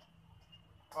 ठीक है,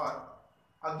 और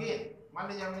अगेन मान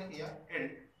लीजिए हमने किया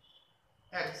int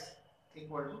x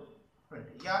इक्वल टू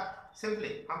 20, या सिंपली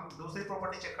हम दूसरी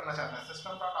प्रॉपर्टी चेक करना चाहते हैं,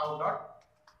 system dot out dot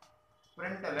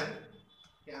println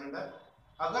के अंदर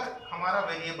अगर हमारा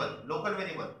वेरिएबल लोकल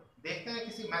वेरिएबल देखते हैं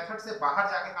किसी मेथड से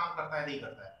बाहर जाके काम करता है नहीं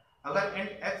करता है, अगर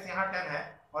int x यहाँ 10 है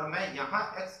और मैं यहाँ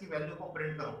x की वैल्यू को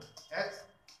प्रिंट करूं x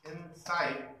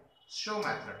इनसाइड शो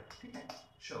मेथड, ठीक है,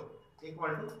 show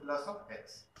equal two plus of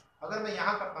x, अगर मैं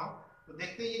यहाँ करता हूँ तो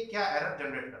देखते हैं ये क्या एरर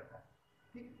जनरेट करता है,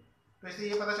 ठीक, तो इससे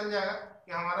ये पता चल जाएगा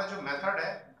कि हमारा जो मेथड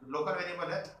है लोकल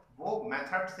वेरिएबल है वो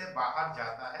मेथड से बाहर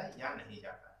जाता है या नहीं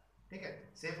जाता है, ठीक है,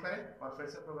 सेव करें और फिर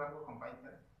से प्रोग्राम को कंपाइल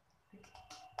करें, ठीक,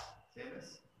 सेव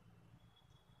एज,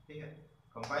 ठीक है,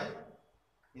 कंपाइल,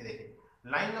 ये देखिए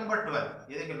लाइन नंबर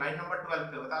 12, ये देखिए लाइन नंबर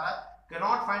 12 पे बता रहा है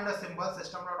cannot find a symbol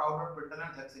system dot out dot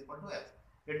println x equal to x,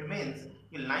 it means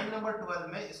कि लाइन नंबर 12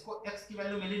 में इसको x की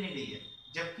वैल्यू मिल ही नहीं रही है,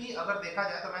 जबकि अगर देखा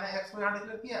जाए तो मैंने x को यहां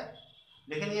डिक्लेयर किया है,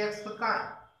 लेकिन ये x खुद कहां है,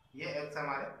 ये x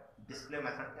हमारे डिस्प्ले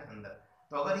मेथड के अंदर,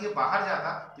 तो अगर ये बाहर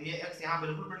जाता तो ये x यहाँ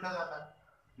बिल्कुल प्रिंट हो जाता,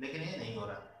 लेकिन ये नहीं हो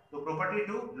रहा, तो प्रॉपर्टी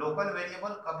 2 लोकल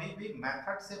वेरिएबल कभी भी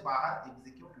मेथड से बाहर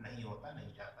एग्जीक्यूट नहीं होता,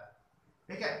 नहीं जाता,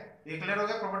 ठीक है, ये क्लियर हो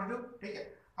गया प्रॉपर्टी 2, ठीक है।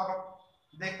 अब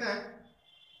देखते हैं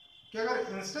कि अगर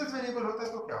इंस्टेंस वेरिएबल होता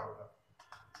है तो क्या होगा,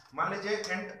 मान लीजिए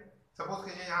इंट सपोज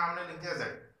कीजिए यहाँ हमने लिख दिया z,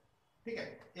 ठीक है,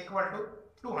 इक्वल टू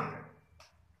 200,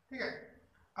 ठीक है,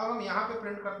 अब हम यहाँ पे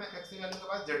प्रिंट करते हैं x की वैल्यू के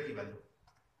बाद z की value,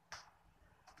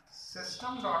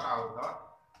 system dot out dot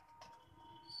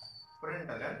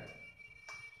println,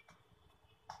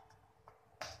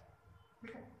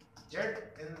 ठीक है, z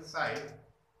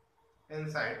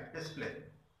इनसाइड डिस्प्ले,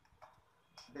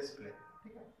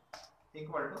 ठीक है,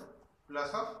 equal two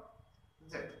plus of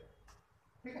z,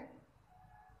 ठीक है,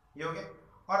 ये हो गया,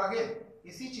 और अगेन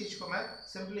इसी चीज को मैं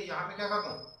सिंपली यहाँ पे क्या कर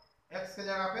दूं, x के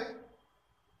जगह पे,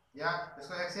 या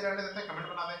इसको x ही रहने देते हैं, कमेंट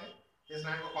बना देंगे, इस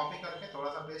लाइन को कॉपी करके थोड़ा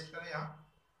सा पेस्ट करें यहाँ,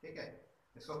 ठीक है,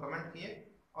 इसको कमेंट किए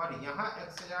और यहाँ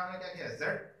x के जगह में क्या किया z,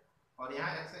 और यहाँ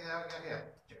x के जगह क्या किया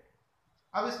z।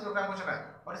 अब इस प्रोग्राम को चलाएं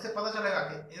और इससे पता चलेगा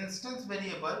कि इंस्टेंस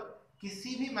वेरिएबल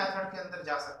किसी भी मेथड के अंदर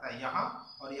जा सकता है, यहाँ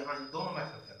और यहाँ, इन दोनों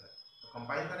मेथड के अंदर। तो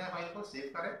कंपाइल करें फाइल को,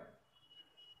 सेव करें,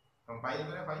 कंपाइल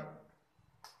करें फाइल,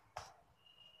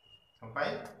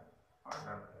 कंपाइल और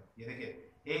रन करें, ये देखिए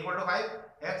a equal to 5,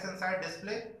 x inside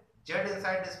display, z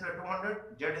inside display 200,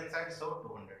 z inside show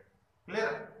 200, clear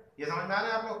है, ये समझ में आ रहा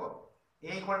है आप लोगों को,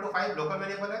 a equal to 5 local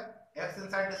variable है, एक्स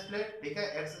इनसाइड डिस्प्ले, ठीक है,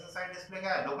 एक्स इनसाइड डिस्प्ले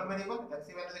क्या है, लोकल वेरिएबल, एक्स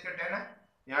की वैल्यू देखिए 10 है,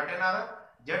 यहाँ 10 आ रहा है।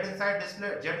 जेड इनसाइड डिस्प्ले,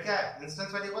 जेड क्या है,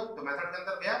 इंस्टेंस वेरिएबल, तो मेथड के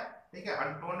अंदर गया, ठीक है,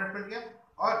 200 प्रिंट किया।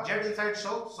 और जेड इनसाइड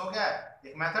शो, शो क्या है,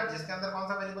 एक मेथड जिसके अंदर कौन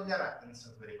सा वेरिएबल जा रहा है,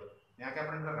 इंस्टेंस वेरिएबल, यहाँ क्या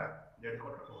प्रिंट कर रहा है, जेड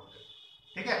इक्वल टू 200,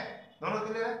 ठीक है, दोनों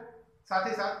क्लियर है। साथ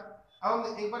ही साथ अब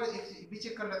हम एक बार एक भी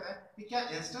चेक कर लेते हैं कि क्या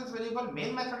इंस्टेंस वेरिएबल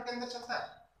मेन मेथड के अंदर चलता है।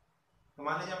 तो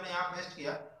मान लीजिए हमने यहाँ पेस्ट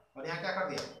किया और यहाँ क्या कर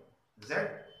दिया, z,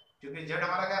 क्योंकि z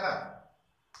हमारा क्या था,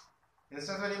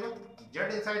 instance variable, z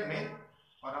inside main,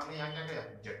 और हमने यहाँ क्या किया,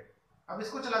 z। अब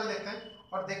इसको चला के देखते हैं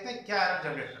और देखते हैं क्या एरर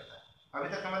जनरेट करता है।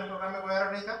 अभी तक हमारे प्रोग्राम में कोई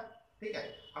एरर नहीं था, ठीक है,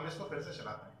 हम इसको फिर से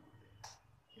चलाते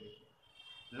हैं।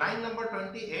 लाइन नंबर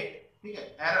 28, ठीक है,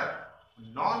 error,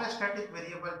 non static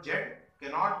variable z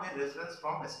cannot be referenced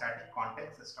from static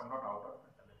context system dot out of,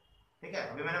 ठीक है।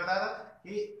 अभी मैंने बताया था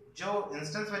कि जो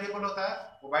इंस्टेंस वेरिएबल होता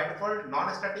है वो बाय डिफॉल्ट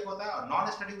नॉन स्टैटिक होता है, और non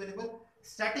static variable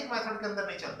static method के अंदर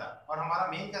नहीं चलता, और हमारा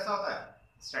मेन कैसा होता है,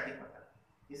 स्टैटिक मेथड,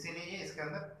 इसीलिए ये इसके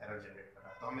अंदर एरर जनरेट कर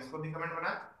रहा है। तो हम इसको भी कमेंट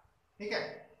बनाए, ठीक है।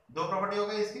 दो प्रॉपर्टी हो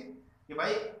गई इसकी कि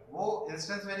भाई वो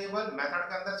इंस्टेंस वेरिएबल मेथड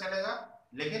के अंदर चलेगा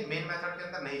लेकिन मेन मेथड के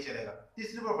अंदर नहीं चलेगा।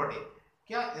 तीसरी प्रॉपर्टी,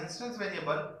 क्या instance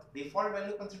variable default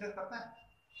value consider करता है,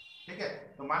 ठीक है।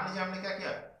 तो मान लीजिए हमने क्या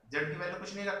किया, z की वैल्यू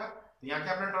कुछ नहीं रखा, तो यहाँ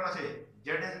क्या प्रिंट होना चाहिए,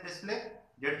 z इन डिस्प्ले,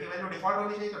 z की वैल्यू डिफॉल्ट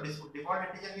होनी चाहिए, तो डिफॉल्ट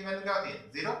इंटीजर की वैल्यू क्या होती है,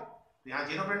 0, तो यहाँ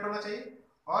 0 प्रिंट होना चाहिए,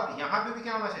 और यहाँ पे भी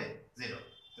क्या होना चाहिए, 0।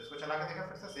 तो इसको चला के देखा,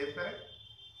 फिर से सेव करें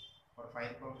और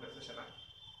फाइल को फिर से चलाएं,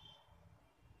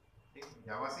 ठीक,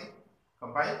 जावा सी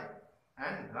कंपाइल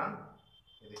एंड रन,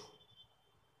 ये देखिए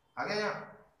आ गया यहाँ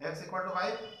x equal to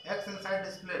 5, x inside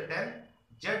display 10,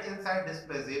 z inside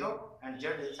display 0 and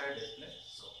z inside display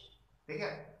 100, ठीक है।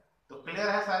 तो क्लियर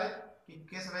है सारे कि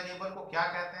किस वेरिएबल को क्या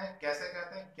कहते हैं, कैसे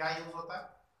कहते हैं, क्या यूज होता है,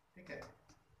 ठीक है।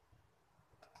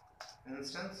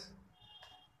 इंस्टेंस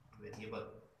वेरिएबल,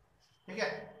 ठीक है,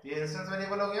 ये इंस्टेंस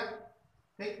वेरिएबल हो गया,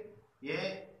 ठीक, ये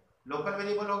लोकल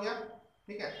वेरिएबल हो गया,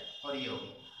 ठीक है, और ये हो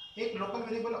गया। एक लोकल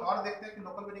वेरिएबल और देखते हैं कि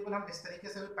लोकल वेरिएबल हम इस तरीके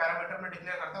से भी पैरामीटर में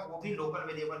डिक्लेयर करते हैं, वो भी लोकल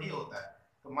वेरिएबल ही होता है।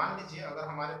 तो मान लीजिए अगर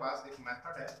हमारे पास एक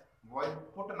मेथड है void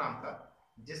put नाम का,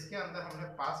 जिसके अंदर हमने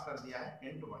पास कर दिया है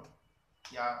int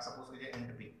 1 या सपोज कीजिए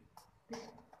int p, ठीक है।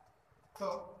 तो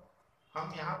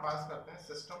हम यहाँ पास करते हैं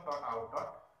system dot out dot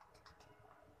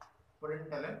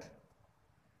println,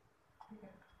 ठीक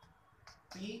है,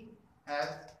 p as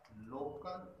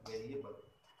local variable,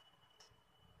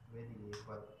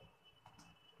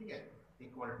 ठीक है,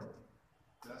 इक्वल टू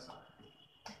प्लस r,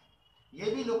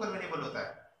 ये भी लोकल वेरिएबल होता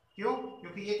है, क्यों,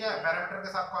 क्योंकि ये क्या है, पैरामीटर के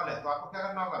साथ कॉल है, तो आपको क्या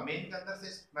करना होगा, मेन के अंदर से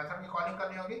इस मेथड की कॉलिंग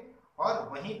करनी होगी और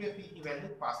वहीं पे p की वैल्यू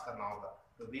पास करना होगा।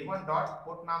 तो v1 डॉट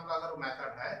पुट नाम का अगर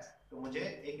मेथड है तो मुझे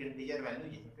एक इंटीजर वैल्यू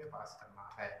यहीं पे पास करना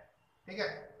है, ठीक है।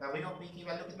 तभी वो p की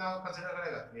वैल्यू कितना कंसीडर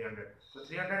करेगा, 300। तो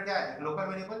 300 क्या है, एक लोकल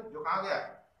वेरिएबल जो कहाँ गया,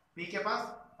 p के पास,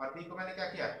 और p को मैंने क्या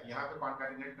किया, यहाँ पे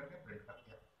कॉन्कैटिनेट करके प्रिंट कर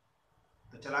दिया।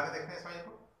 तो चला के देखते हैं इस फाइल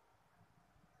को,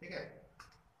 ठीक है,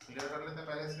 क्लियर कर लेते हैं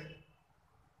पहले से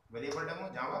वेरिएबल डेमो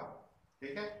जावा,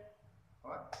 ठीक है,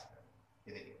 और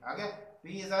ये देखिए आ गया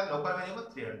p is a local variable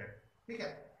 300, ठीक है।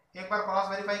 एक बार क्रॉस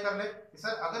वेरीफाई कर ले कि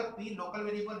सर अगर p लोकल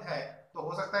वेरिएबल है तो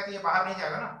हो सकता है कि ये बाहर नहीं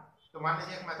जाएगा ना। तो मान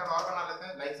लीजिए एक मेथड और बना लेते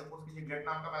हैं, लाइक सपोज कीजिए गेट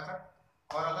नाम का मेथड,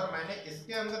 और अगर मैंने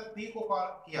इसके अंदर p को कॉल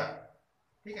किया,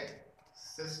 ठीक है,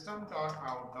 system dot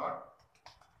out dot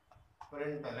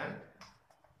println,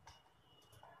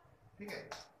 ठीक है,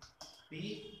 p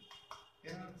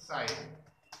इनसाइड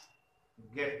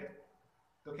गेट,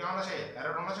 तो क्या होना चाहिए,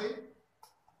 एरर होना चाहिए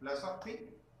प्लस ऑफ p,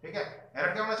 ठीक है।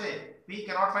 एरर क्या होना चाहिए, p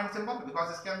cannot find symbol,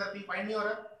 because इसके अंदर p फाइंड नहीं हो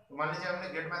रहा है। तो मान लीजिए हमने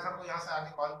गेट मेथड को यहां से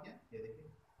आगे कॉल किया, ये देखिए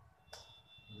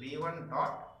v1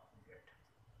 डॉट गेट,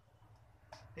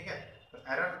 ठीक है। तो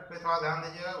एरर पे थोड़ा ध्यान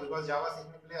दीजिएगा, बिकॉज जावा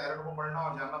सीखने के लिए एरर को पढ़ना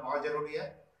और जानना बहुत जरूरी है,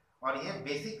 और ये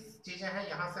बेसिक चीजें हैं,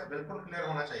 यहां से बिल्कुल क्लियर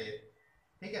होना चाहिए,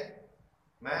 ठीक है।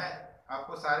 मैं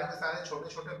आपको सारे के सारे छोटे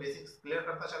छोटे बेसिक्स क्लियर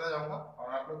करता चला जाऊंगा,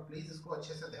 और आप लोग प्लीज इसको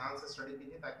अच्छे से ध्यान से स्टडी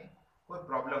कीजिए ताकि कोई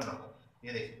प्रॉब्लम ना हो।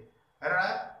 ये देखिए एरर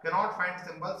आया, cannot find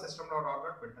symbol system dot out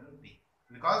dot println p,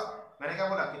 because मैंने क्या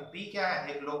बोला कि p क्या है,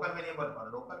 एक लोकल वेरिएबल,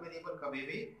 और लोकल वेरिएबल कभी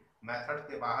भी मेथड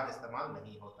के बाहर इस्तेमाल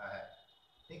नहीं होता है,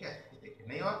 ठीक है। देखिए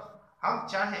नहीं, और हम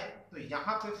चाहे तो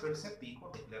यहाँ पे फिर से p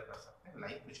को डिक्लेयर कर सकते हैं,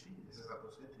 लाइक कुछ भी, जैसे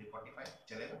सपोज 345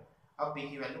 चलेगा, अब p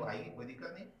की वैल्यू आएगी, कोई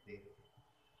दिक्कत नहीं। देखिए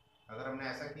अगर हमने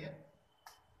ऐसा किया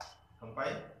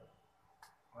कंपाइल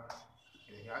और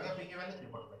आ गया p की वैल्यू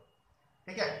 345,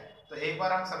 ठीक है। तो एक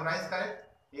बार हम समराइज करें,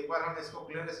 एक बार हम इसको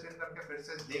क्लियर स्क्रीन करके फिर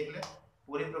से देख लें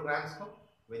पूरी प्रोग्राम्स को,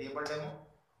 वेरिएबल डेमो,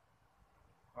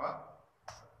 और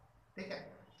ठीक है।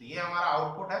 तो ये हमारा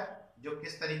आउटपुट है जो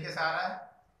किस तरीके से आ रहा है,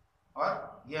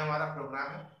 और ये हमारा प्रोग्राम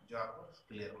है जो आपको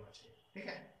क्लियर होना चाहिए, ठीक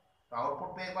है। तो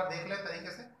आउटपुट पे एक बार देख लें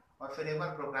तरीके से, और फिर एक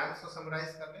बार प्रोग्राम्स को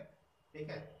समराइज कर ले। ठीक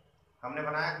है, हमने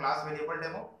बनाया क्लास वेरिएबल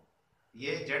डेमो,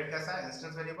 ये जेड कैसा है,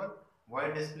 इंस्टेंस वेरिएबल,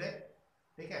 वॉइड डिस्प्ले।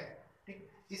 ठीक है, ठीक,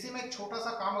 इसी में एक छोटा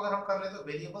सा काम अगर हम कर ले तो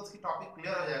वेरिएबल्स की टॉपिक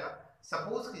क्लियर हो जाएगा।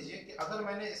 सपोज कीजिए कि अगर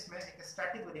मैंने इसमें एक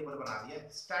स्टैटिक वेरिएबल बना दिया,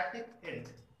 स्टैटिक इंट।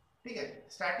 ठीक है,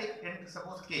 स्टैटिक इंट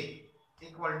सपोज के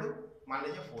इक्वल टू मान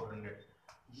लीजिए 400।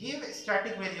 ये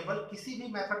स्टैटिक वेरिएबल किसी भी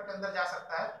मेथड के अंदर जा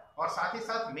सकता है और साथ ही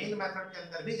साथ मेन मेथड के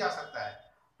अंदर भी जा सकता है।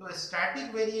 तो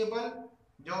स्टैटिक वेरिएबल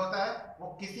जो होता है वो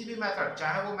किसी भी मेथड,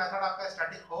 चाहे वो मेथड आपका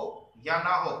स्टैटिक हो या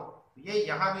ना हो, ये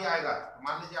यहां भी आएगा।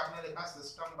 मान लीजिए आपने लिखा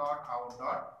system dot out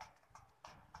dot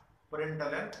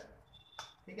println,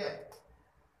 ठीक है,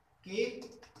 के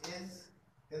इज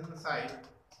इनसाइड,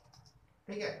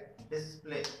 ठीक है,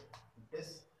 डिस्प्ले,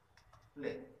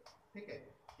 डिस्प्ले, ठीक है,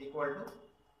 equal two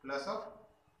plus of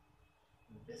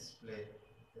display,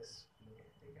 display,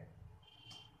 ठीक है,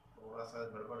 थोड़ा सा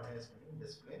गड़बड़ है इसमें,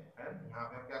 डिस्प्ले एंड यहाँ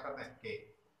पे हम क्या करते हैं के।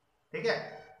 ठीक है,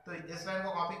 तो इस लाइन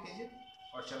को कॉपी कीजिए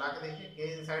और चला के देखिए, के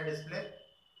इनसाइड डिस्प्ले,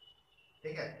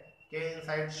 ठीक है, के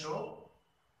इनसाइड शो,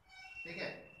 ठीक है,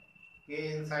 के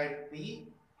इनसाइड पी,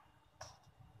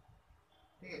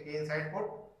 ठीक है, के इनसाइड पुट,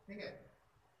 ठीक है,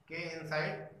 के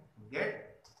इनसाइड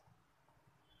गेट,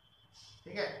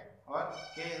 ठीक है, और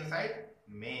के इनसाइड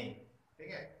मेन, ठीक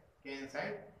है, के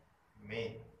इनसाइड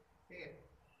मेन, ठीक है,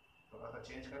 थोड़ा सा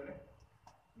चेंज कर ले,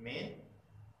 मेन,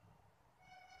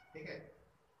 ठीक है,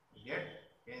 गेट,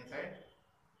 के इनसाइड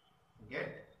गेट,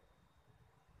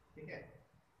 ठीक है,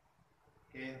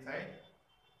 के इनसाइड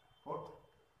पुट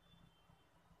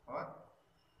और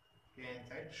के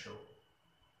इनसाइड शो।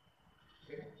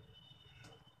 ठीक है,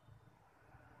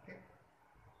 ठीक,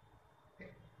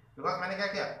 ठीक, बिकॉज मैंने क्या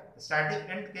किया, स्टैटिक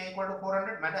इंट के इक्वल टू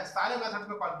 400, मैंने सारे मेथड्स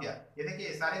पे कॉल किया। ये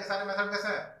देखिए सारे के सारे मेथड कैसे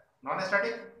हैं, नॉन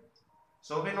स्टैटिक,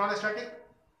 शो भी नॉन स्टैटिक,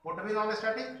 पुट भी नॉन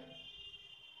स्टैटिक,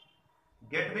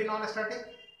 गेट भी नॉन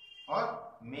स्टैटिक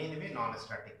और मेन भी non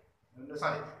static,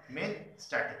 sorry main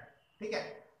static. ठीक है,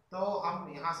 तो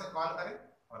हम यहाँ से कॉल करें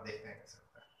और देखते हैं कैसे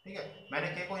होता है। ठीक है,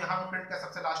 मैंने के को यहाँ पे प्रिंट किया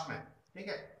सबसे लास्ट में। ठीक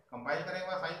है, कंपाइल करें एक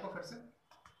बार फाइल को फिर से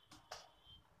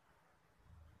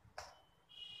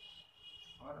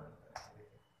और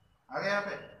आगे यहाँ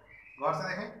पे गौर से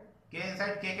देखें, के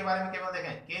इनसाइड के बारे में केवल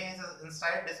देखें, के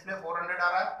इनसाइड डिस्प्ले 400 आ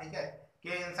रहा है, ठीक है,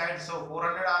 के इनसाइड शो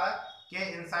 400 आ रहा है,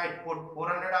 के इनसाइड पुट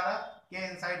 400 आ रहा है, के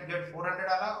इनसाइड गेट 400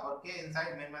 आ रहा है और के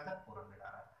इनसाइड मेन मेथड 400 आ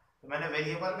रहा है। तो मैंने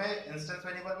वेरिएबल में, इंस्टेंस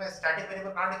वेरिएबल में स्टैटिक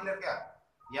वेरिएबल कहाँ डिक्लेयर किया,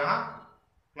 यहाँ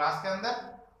क्लास के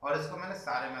अंदर, और इसको मैंने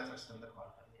सारे मेथड्स के अंदर कॉल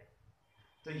कर दिया।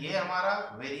 तो ये हमारा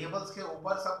वेरिएबल्स के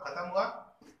ऊपर सब खत्म हुआ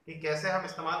कि कैसे हम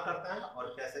इस्तेमाल करते हैं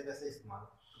और कैसे कैसे इस्तेमाल,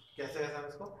 कैसे कैसे हम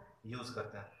इसको यूज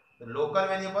करते हैं। तो local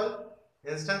variable,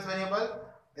 instance variable,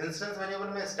 instance variable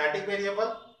में स्टैटिक वेरिएबल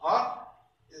और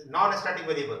नॉन स्टैटिक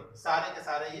वेरिएबल, सारे के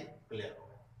सारे ये क्लियर हो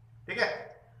गए। ठीक है,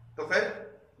 तो फिर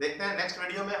देखते हैं नेक्स्ट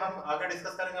वीडियो में हम आगे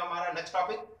डिस्कस करेंगे हमारा नेक्स्ट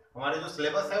टॉपिक। हमारे जो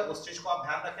सिलेबस है उस चीज को आप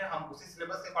ध्यान रखें, हम उसी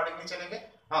सिलेबस के अकॉर्डिंगली चलेंगे।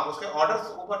 हाँ, उसके ऑर्डर्स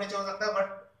ऊपर नीचे हो सकता है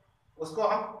बट उसको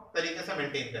हम तरीके से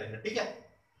मेंटेन करेंगे। ठीक है,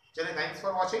 चलिए, थैंक्स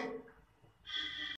फॉर वॉचिंग।